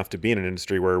lucky enough to be in an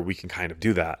industry where we can kind of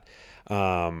do that.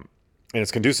 And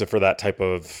it's conducive for that type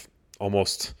of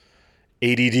almost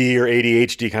ADD or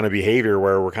ADHD kind of behavior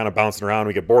where we're kind of bouncing around.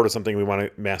 We get bored of something. We want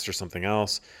to master something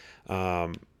else.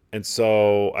 And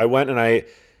so I went, and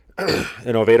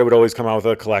Aveda would always come out with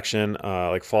a collection,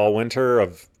 like fall, winter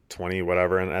of 20,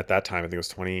 whatever. And at that time, I think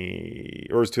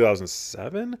it was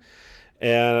 2007.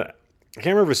 And I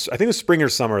can't remember. I think it was spring or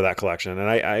summer of that collection. And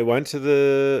I went to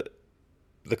the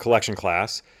collection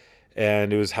class,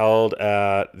 and it was held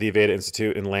at the Aveda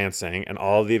Institute in Lansing, and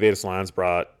all of the Aveda salons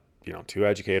brought, two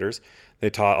educators. They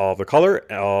taught all of the color,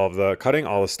 all of the cutting,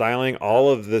 all the styling, all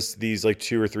of these like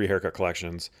 2 or 3 haircut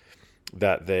collections.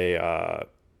 that that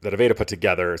Aveda put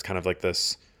together is kind of like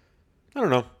this, I don't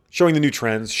know, showing the new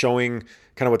trends, showing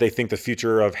kind of what they think the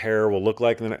future of hair will look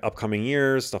like in the upcoming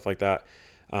years, stuff like that,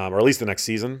 or at least the next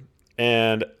season.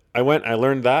 And I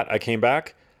learned that, I came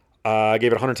back, I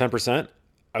gave it 110%.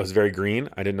 I was very green.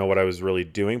 I didn't know what I was really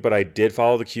doing, but I did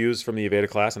follow the cues from the Aveda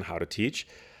class on how to teach.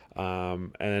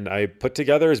 And I put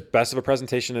together as best of a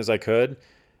presentation as I could,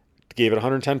 gave it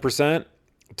 110%,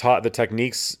 taught the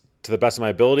techniques to the best of my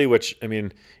ability, which, I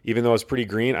mean, even though I was pretty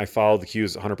green, I followed the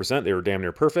cues 100%. They were damn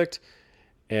near perfect.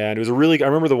 And it was I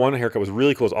remember the one haircut was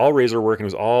really cool. It was all razor work, and it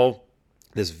was all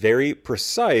this very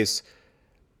precise,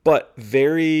 but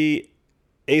very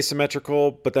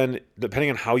asymmetrical, but then depending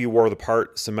on how you wore the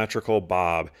part, symmetrical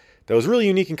bob that was really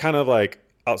unique and kind of like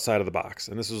outside of the box.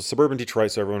 And this was suburban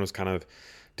Detroit, so everyone was kind of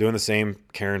doing the same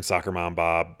Karen soccer mom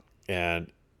bob. And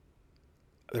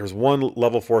there was one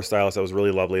level 4 stylist that was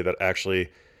really lovely that actually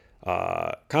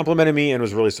complimented me and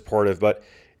was really supportive, but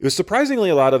it was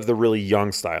surprisingly a lot of the really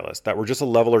young stylists that were just a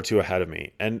level or two ahead of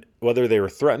me. And whether they were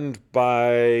threatened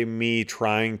by me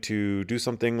trying to do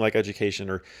something like education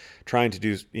or trying to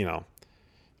do,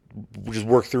 just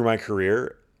work through my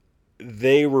career,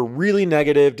 they were really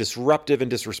negative, disruptive, and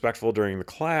disrespectful during the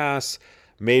class,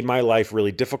 made my life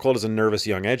really difficult as a nervous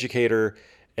young educator.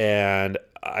 And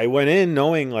I went in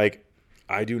knowing like,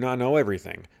 I do not know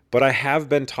everything, but I have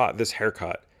been taught this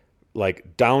haircut,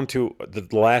 like down to the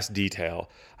last detail.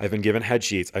 I've been given head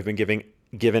sheets. I've been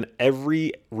given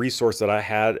every resource that I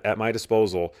had at my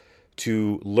disposal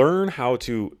to learn how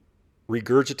to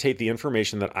regurgitate the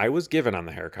information that I was given on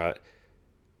the haircut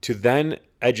to then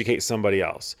educate somebody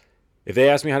else. If they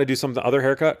asked me how to do some other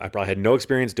haircut, I probably had no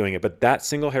experience doing it. But that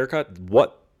single haircut,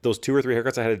 what those 2 or 3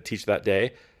 haircuts I had to teach that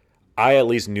day, I at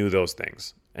least knew those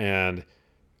things. And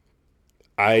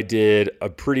I did a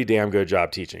pretty damn good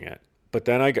job teaching it. But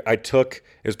then it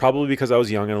was probably because I was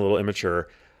young and a little immature.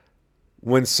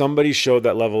 When somebody showed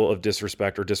that level of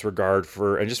disrespect or disregard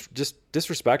for, and just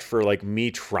disrespect for like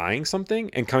me trying something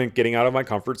and getting out of my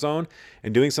comfort zone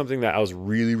and doing something that I was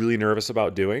really, really nervous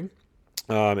about doing,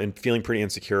 and feeling pretty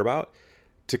insecure about,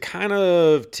 to kind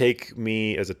of take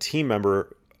me as a team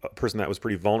member, a person that was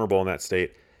pretty vulnerable in that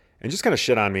state, and just kind of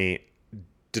shit on me,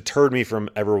 deterred me from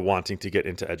ever wanting to get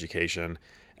into education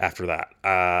after that.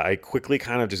 I quickly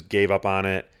kind of just gave up on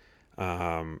it.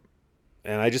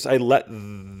 And I let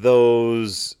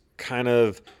those kind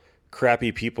of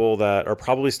crappy people that are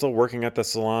probably still working at the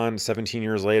salon 17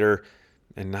 years later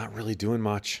and not really doing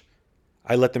much,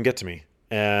 I let them get to me.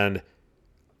 And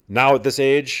now at this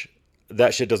age,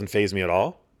 that shit doesn't faze me at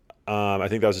all. I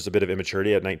think that was just a bit of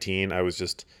immaturity at 19. I was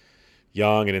just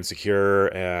young and insecure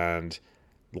and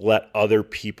let other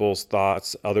people's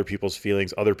thoughts, other people's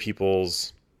feelings, other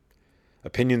people's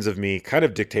opinions of me kind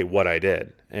of dictate what I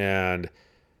did. And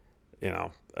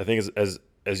I think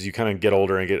as you kind of get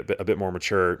older and get a bit more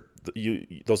mature,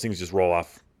 those things just roll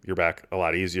off your back a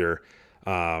lot easier.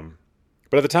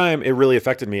 But at the time, it really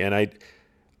affected me. And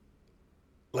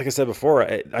like I said before,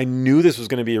 I knew this was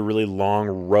going to be a really long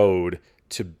road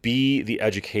to be the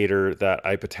educator that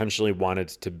I potentially wanted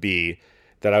to be,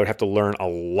 that I would have to learn a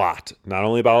lot, not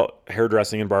only about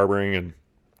hairdressing and barbering and,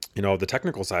 the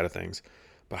technical side of things,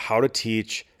 but how to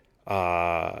teach,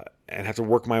 and have to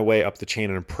work my way up the chain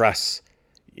and impress,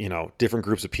 different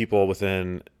groups of people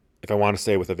within, if I want to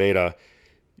stay with Aveda,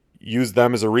 use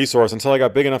them as a resource until I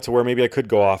got big enough to where maybe I could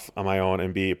go off on my own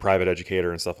and be a private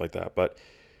educator and stuff like that. But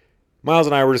Miles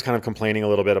and I were just kind of complaining a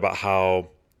little bit about how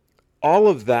all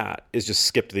of that is just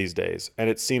skipped these days. And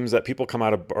it seems that people come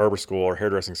out of barber school or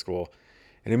hairdressing school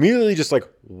and immediately just like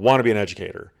want to be an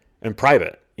educator and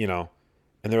private,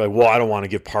 and they're like, well, I don't want to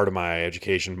give part of my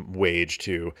education wage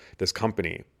to this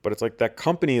company. But it's like, that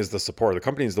company is the support. The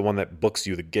company is the one that books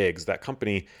you the gigs. That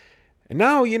company. And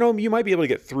now, you might be able to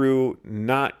get through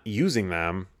not using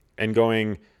them and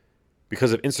going,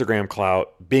 because of Instagram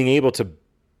clout, being able to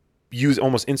use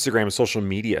almost Instagram and social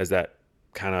media as that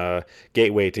kind of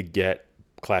gateway to get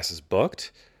classes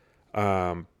booked.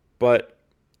 But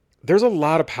there's a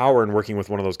lot of power in working with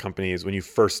one of those companies when you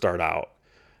first start out.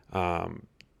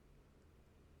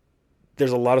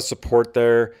 There's a lot of support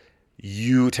there.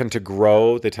 You tend to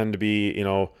grow. They tend to be,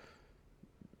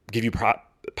 give you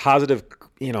positive,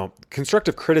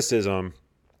 constructive criticism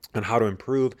on how to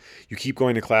improve. You keep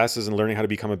going to classes and learning how to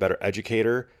become a better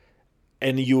educator.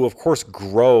 And you, of course,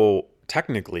 grow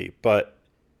technically. But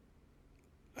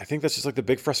I think that's just like the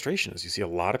big frustration is you see a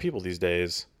lot of people these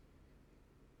days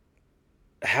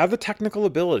have the technical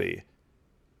ability,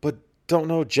 but don't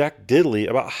know jack diddly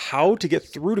about how to get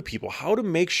through to people, how to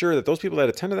make sure that those people that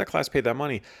attended that class paid that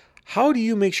money. How do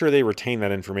you make sure they retain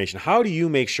that information? How do you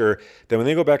make sure that when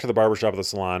they go back to the barbershop or the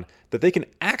salon, that they can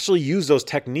actually use those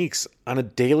techniques on a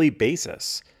daily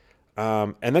basis?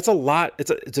 And that's a lot.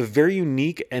 It's a very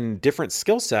unique and different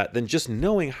skill set than just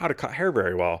knowing how to cut hair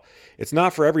very well. It's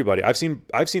not for everybody. I've seen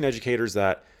educators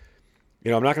that,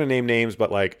 I'm not going to name names,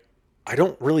 but like, I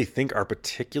don't really think are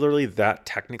particularly that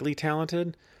technically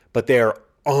talented, but they are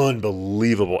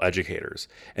unbelievable educators,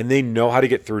 and they know how to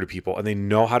get through to people, and they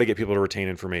know how to get people to retain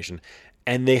information,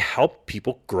 and they help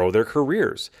people grow their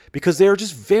careers because they are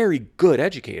just very good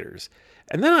educators.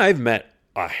 And then I've met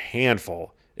a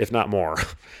handful, if not more,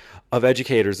 of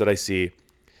educators that I see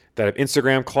that have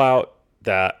Instagram clout,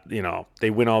 that, they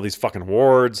win all these fucking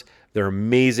awards. They're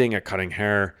amazing at cutting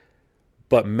hair.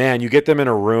 But man, you get them in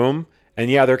a room and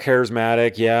yeah, they're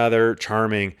charismatic. Yeah, they're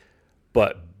charming.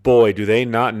 But boy, do they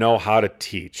not know how to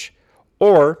teach.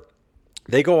 Or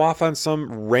they go off on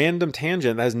some random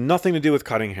tangent that has nothing to do with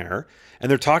cutting hair. And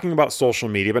they're talking about social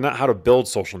media, but not how to build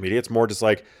social media. It's more just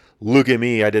like, look at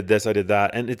me, I did this, I did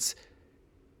that. And it's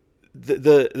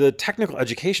the technical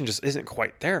education just isn't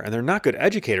quite there. And they're not good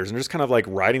educators. And they're just kind of like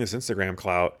riding this Instagram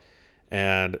clout.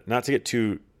 And not to get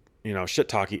too, shit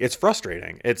talky, it's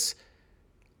frustrating.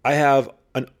 I have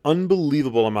an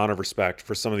unbelievable amount of respect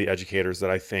for some of the educators that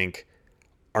I think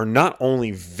are not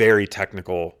only very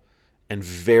technical and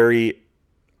very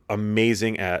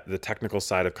amazing at the technical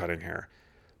side of cutting hair,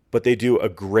 but they do a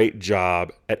great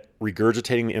job at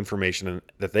regurgitating the information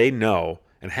that they know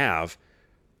and have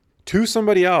to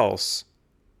somebody else,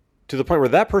 to the point where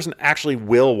that person actually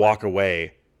will walk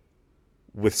away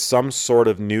with some sort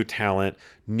of new talent,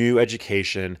 new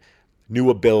education, new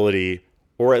ability,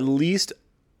 or at least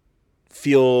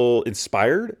feel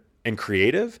inspired and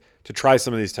creative to try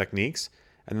some of these techniques.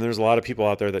 And then there's a lot of people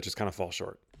out there that just kind of fall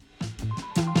short.